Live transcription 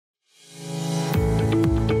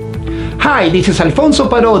Hi, this is Alfonso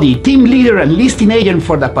Parodi, team leader and listing agent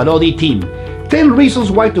for the Parodi team. 10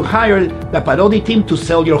 reasons why to hire the Parodi team to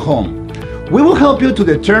sell your home. We will help you to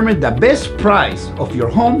determine the best price of your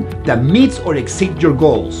home that meets or exceeds your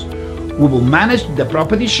goals. We will manage the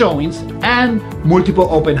property showings and multiple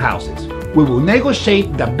open houses. We will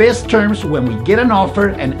negotiate the best terms when we get an offer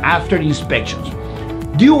and after inspections.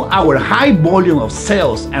 Due our high volume of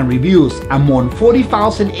sales and reviews among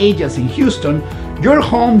 40,000 agents in Houston, your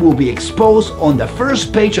home will be exposed on the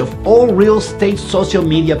first page of all real estate social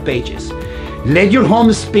media pages. Let your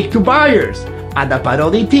home speak to buyers. At the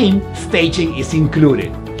Parodi team, staging is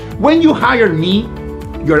included. When you hire me,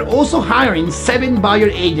 you're also hiring 7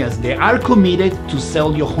 buyer agents that are committed to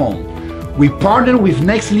sell your home. We partner with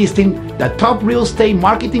Next Listing, the top real estate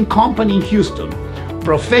marketing company in Houston.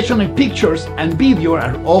 Professional pictures and video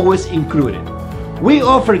are always included. We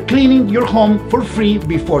offer cleaning your home for free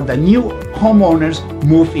before the new homeowners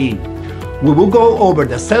move in. We will go over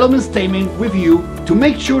the settlement statement with you to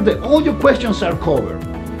make sure that all your questions are covered.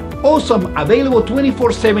 Also, I'm available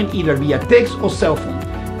 24/7 either via text or cell phone.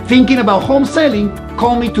 Thinking about home selling?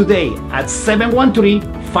 Call me today at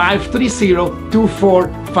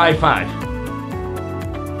 713-530-2455.